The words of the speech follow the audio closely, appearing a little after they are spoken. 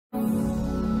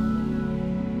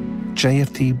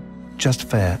JFD, just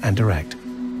fair and direct.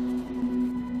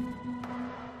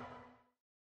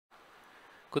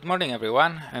 Good morning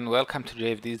everyone and welcome to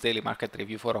JFD's daily market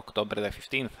review for October the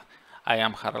 15th. I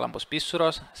am Charalambos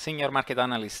Pissouros, senior market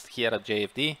analyst here at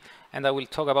JFD, and I will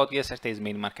talk about yesterday's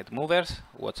main market movers,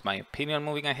 what's my opinion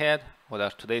moving ahead, what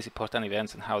are today's important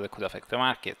events and how they could affect the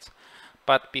markets.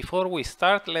 But before we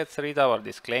start, let's read our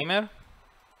disclaimer.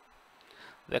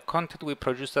 The content we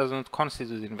produce does not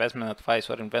constitute investment advice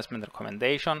or investment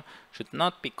recommendation, should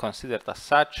not be considered as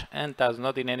such, and does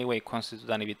not in any way constitute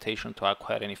an invitation to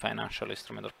acquire any financial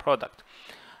instrument or product.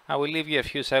 I will leave you a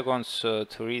few seconds to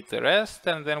read the rest,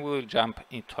 and then we will jump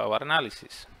into our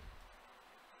analysis.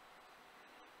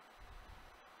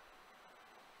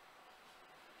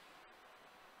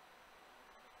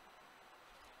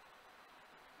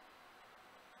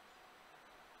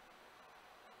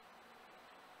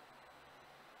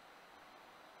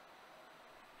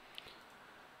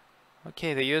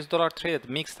 Okay, the US dollar traded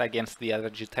mixed against the other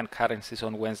G10 currencies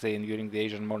on Wednesday and during the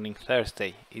Asian morning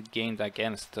Thursday. It gained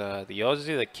against the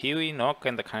Aussie, the Kiwi, NOK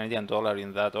and the Canadian dollar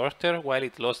in that order, while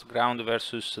it lost ground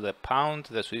versus the pound,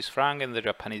 the Swiss franc and the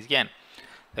Japanese yen.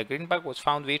 The greenback was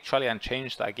found virtually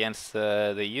unchanged against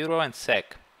the euro and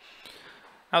SEK.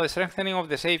 Now, the strengthening of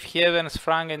the safe havens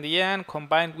franc and yen,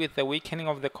 combined with the weakening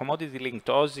of the commodity-linked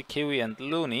Aussie, Kiwi and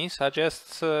Loonie,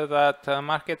 suggests that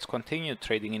markets continued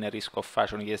trading in a risk-off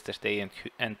fashion yesterday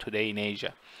and today in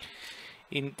Asia.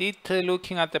 Indeed,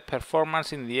 looking at the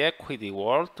performance in the equity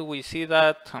world, we see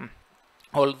that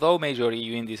although major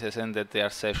EU indices ended their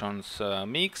sessions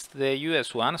mixed, the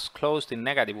US ones closed in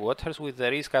negative waters, with the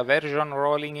risk aversion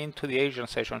rolling into the Asian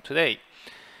session today.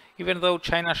 Even though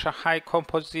China's Shanghai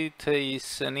Composite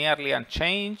is nearly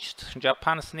unchanged,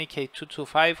 Japan's Nikkei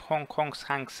 225, Hong Kong's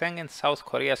Hang Seng and South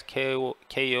Korea's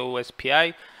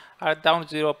KOSPI are down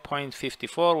 0.54,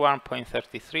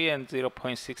 1.33 and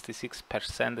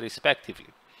 0.66% respectively.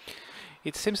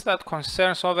 It seems that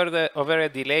concerns over a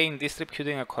delay in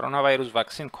distributing a coronavirus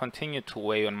vaccine continue to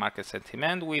weigh on market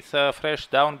sentiment, with fresh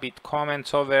downbeat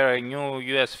comments over a new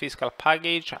US fiscal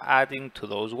package adding to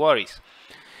those worries.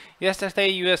 Yesterday,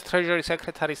 US Treasury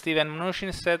Secretary Steven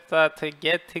Mnuchin said that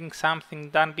getting something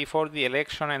done before the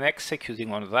election and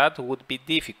executing on that would be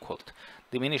difficult,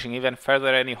 diminishing even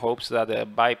further any hopes that a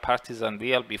bipartisan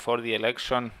deal before the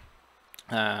election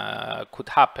could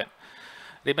happen.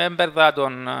 Remember that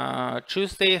on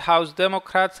Tuesday, House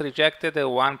Democrats rejected a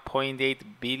 $1.8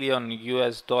 billion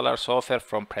offer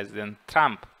from President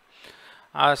Trump.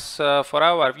 As for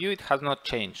our view, it has not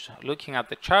changed. Looking at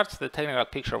the charts, the technical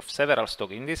picture of several stock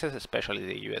indices, especially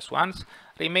the US ones,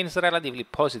 remains relatively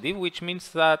positive, which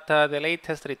means that the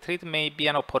latest retreat may be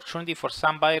an opportunity for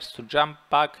some buyers to jump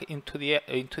back into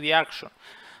the action.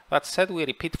 That said, we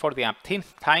repeat for the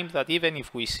umpteenth time that even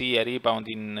if we see a rebound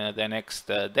in the next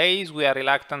days, we are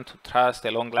reluctant to trust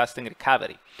a long-lasting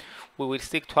recovery. We will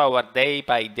stick to our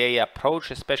day-by-day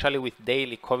approach, especially with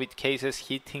daily COVID cases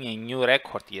hitting a new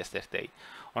record yesterday.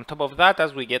 On top of that,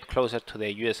 as we get closer to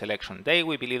the US election day,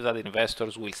 we believe that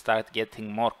investors will start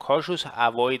getting more cautious,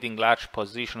 avoiding large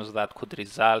positions that could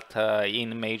result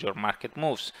in major market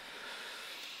moves.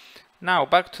 Now,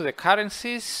 back to the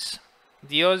currencies.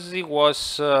 The Aussie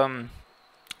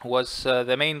was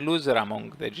the main loser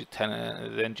among the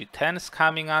G10s,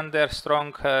 coming under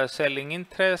strong selling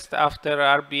interest after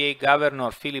RBA Governor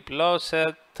Lowe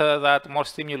said that more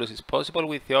stimulus is possible,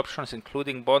 with the options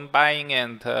including bond buying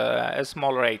and a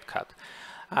small rate cut.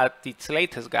 At its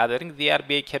latest gathering, the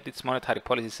RBA kept its monetary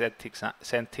policy settings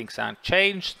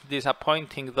unchanged,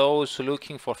 disappointing those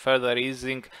looking for further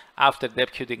easing after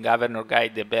Deputy Governor Guy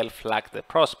Debelle flagged the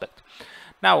prospect.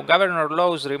 Now, Governor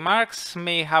Lowe's remarks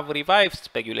may have revived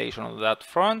speculation on that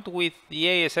front, with the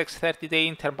ASX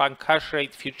 30-day interbank cash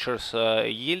rate futures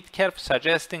yield curve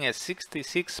suggesting a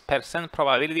 66%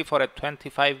 probability for a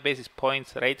 25 basis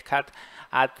points rate cut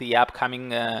at the upcoming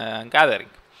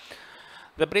gathering.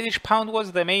 The British pound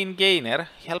was the main gainer,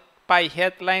 helped by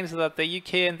headlines that the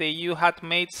UK and the EU had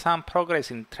made some progress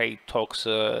in trade talks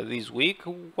this week,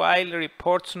 while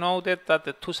reports noted that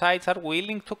the two sides are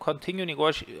willing to continue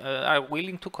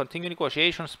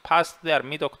negotiations past their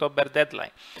mid-October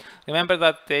deadline. Remember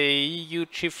that the EU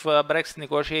chief Brexit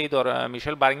negotiator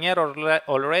Michel Barnier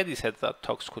already said that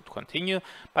talks could continue,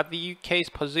 but the UK's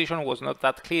position was not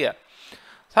that clear.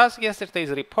 Thus, yesterday's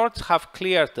reports have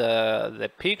cleared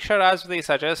the picture, as they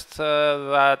suggest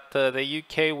that the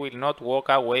UK will not walk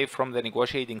away from the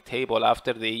negotiating table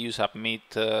after the EU summit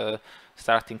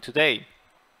starting today.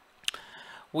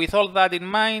 With all that in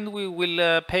mind, we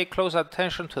will pay close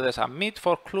attention to the summit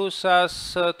for clues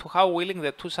as to how willing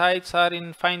the two sides are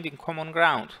in finding common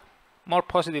ground. More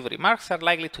positive remarks are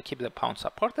likely to keep the pound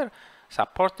supported,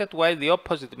 while the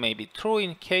opposite may be true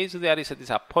in case there is a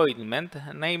disappointment,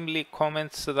 namely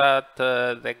comments that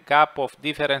the gap of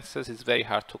differences is very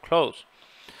hard to close.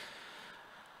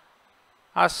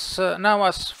 As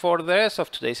for the rest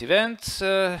of today's events,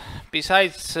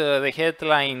 besides the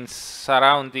headlines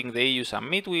surrounding the EU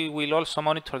summit, we will also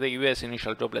monitor the US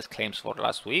initial jobless claims for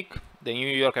last week, the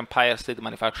New York Empire State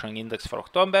Manufacturing Index for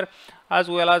October, as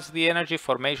well as the Energy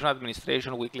Information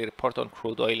Administration weekly report on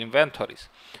crude oil inventories.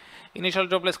 Initial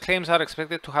jobless claims are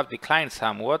expected to have declined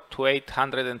somewhat to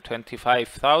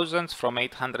 825,000 from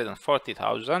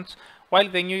 840,000, while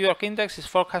the New York index is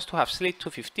forecast to have slid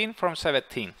to 15 from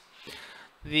 17.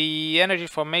 The Energy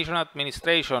Information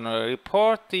Administration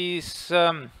report is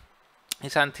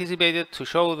anticipated to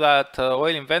show that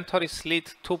oil inventories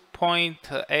slid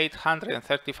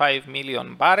 2.835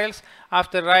 million barrels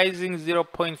after rising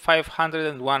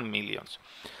 0.501 million.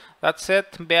 That said,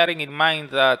 bearing in mind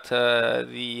that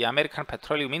the American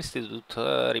Petroleum Institute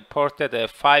reported a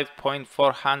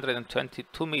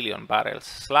 5.422 million barrels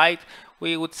slide,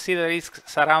 we would see the risks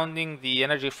surrounding the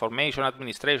Energy Information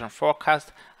Administration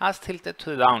forecast as tilted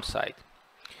to the downside.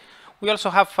 We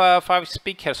also have 5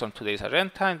 speakers on today's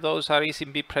agenda, and those are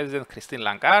ECB President Christine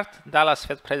Lagarde, Dallas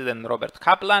Fed President Robert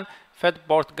Kaplan, Fed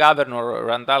Board Governor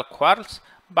Randall Quarles,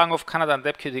 Bank of Canada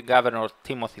Deputy Governor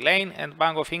Timothy Lane, and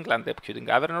Bank of England Deputy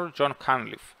Governor John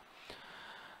Cunliffe.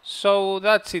 So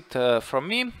that's it from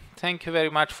me. Thank you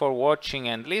very much for watching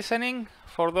and listening.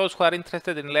 For those who are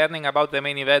interested in learning about the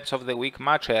main events of the week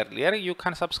much earlier, you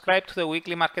can subscribe to the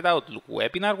weekly Market Outlook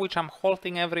webinar, which I'm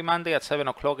holding every Monday at 7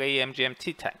 o'clock AM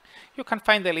GMT time. You can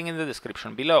find the link in the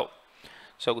description below.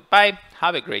 So goodbye,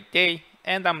 have a great day,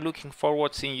 and I'm looking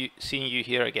forward to seeing you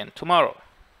here again tomorrow.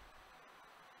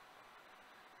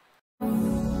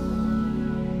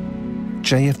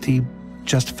 JFD,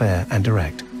 just fair and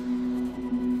direct.